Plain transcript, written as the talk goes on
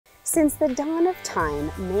Since the dawn of time,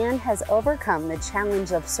 man has overcome the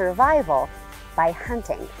challenge of survival by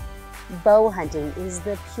hunting. Bow hunting is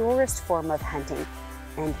the purest form of hunting,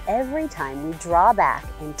 and every time we draw back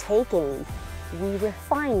and take aim, we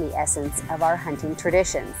refine the essence of our hunting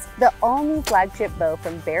traditions. The all-new Flagship bow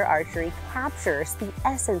from Bear Archery captures the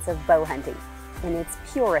essence of bow hunting in its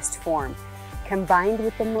purest form, combined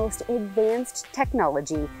with the most advanced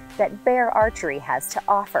technology that Bear Archery has to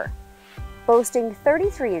offer. Boasting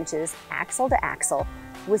 33 inches axle to axle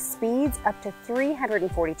with speeds up to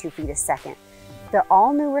 342 feet a second, the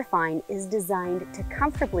all-new Refine is designed to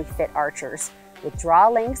comfortably fit archers with draw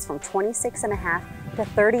lengths from 26.5 to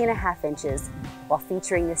 30.5 inches, while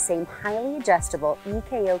featuring the same highly adjustable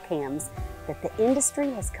EKO cams that the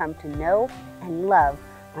industry has come to know and love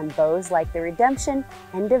on bows like the Redemption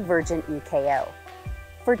and Divergent EKO.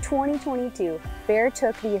 For 2022, Bear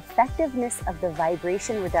took the effectiveness of the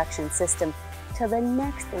vibration reduction system to the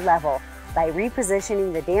next level by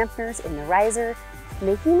repositioning the dampeners in the riser,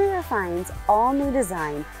 making the Refine's all-new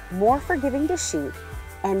design more forgiving to shoot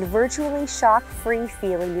and virtually shock-free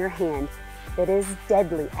feel in your hand that is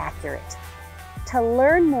deadly accurate. To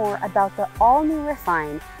learn more about the all-new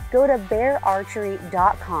Refine, go to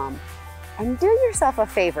beararchery.com and do yourself a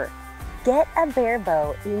favor, get a Bear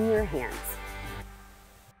bow in your hands.